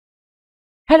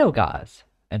Hello guys,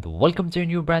 and welcome to a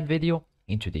new brand video.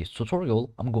 In today's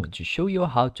tutorial, I'm going to show you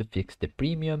how to fix the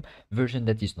premium version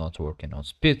that is not working on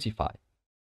Spotify.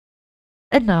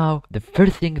 And now, the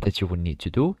first thing that you will need to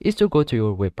do is to go to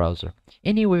your web browser.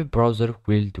 Any web browser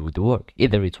will do the work.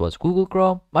 Either it was Google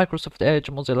Chrome, Microsoft Edge,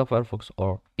 Mozilla Firefox,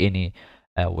 or any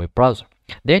web browser.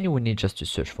 Then you will need just to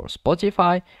search for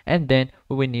Spotify, and then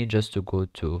we will need just to go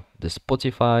to the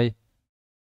Spotify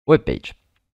webpage.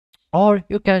 Or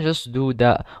you can just do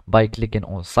that by clicking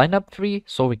on sign up free,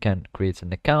 so we can create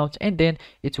an account, and then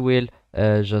it will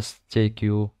just take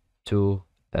you to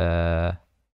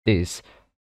this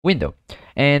window.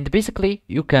 And basically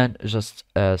you can just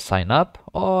sign up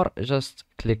or just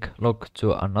click log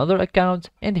to another account,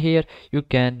 and here you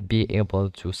can be able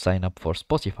to sign up for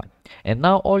Spotify. And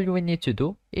now all you will need to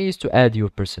do is to add your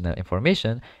personal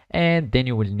information, and then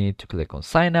you will need to click on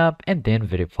sign up and then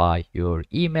verify your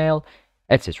email,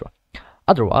 etc.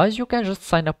 Otherwise, you can just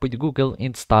sign up with Google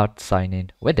and start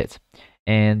signing with it.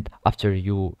 And after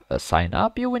you sign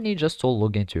up, you will need just to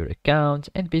log into your account.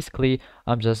 And basically,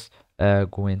 I'm just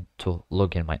going to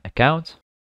log in my account.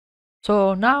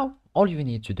 So now, all you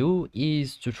need to do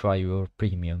is to try your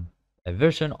premium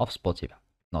version of Spotify.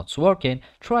 Not working,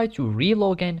 try to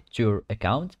re-log in to your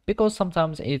account, because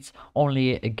sometimes it's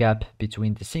only a gap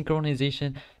between the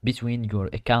synchronization between your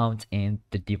account and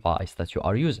the device that you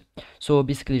are using. So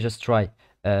basically just try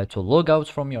to log out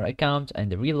from your account and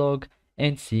relog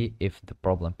and see if the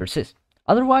problem persists.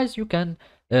 Otherwise, you can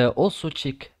also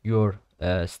check your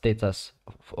status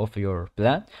of your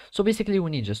plan. So basically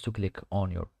we need just to click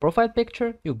on your profile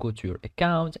picture, you go to your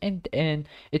account, and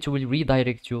it will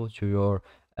redirect you to your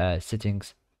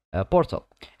settings portal.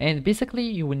 And basically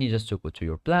you will need just to go to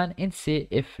your plan and see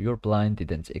if your plan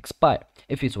didn't expire.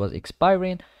 If it was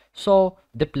expiring, so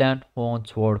the plan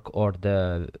won't work, or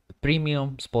the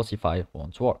premium Spotify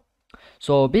won't work.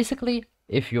 So basically,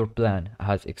 if your plan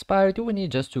has expired, you will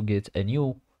need just to get a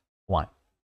new one.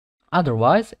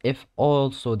 Otherwise, if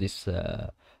also this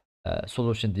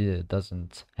solution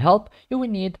doesn't help, you will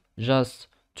need just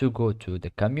to go to the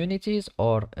communities,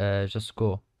 or just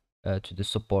go to the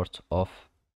support of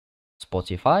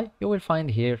Spotify. You will find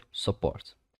here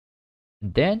support.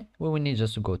 Then we will need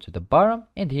just to go to the bottom,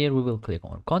 and here we will click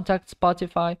on contact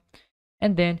Spotify,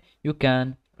 and then you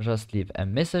can just leave a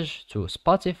message to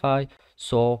Spotify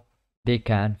so they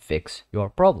can fix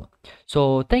your problem.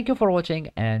 So thank you for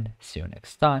watching, and see you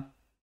next time.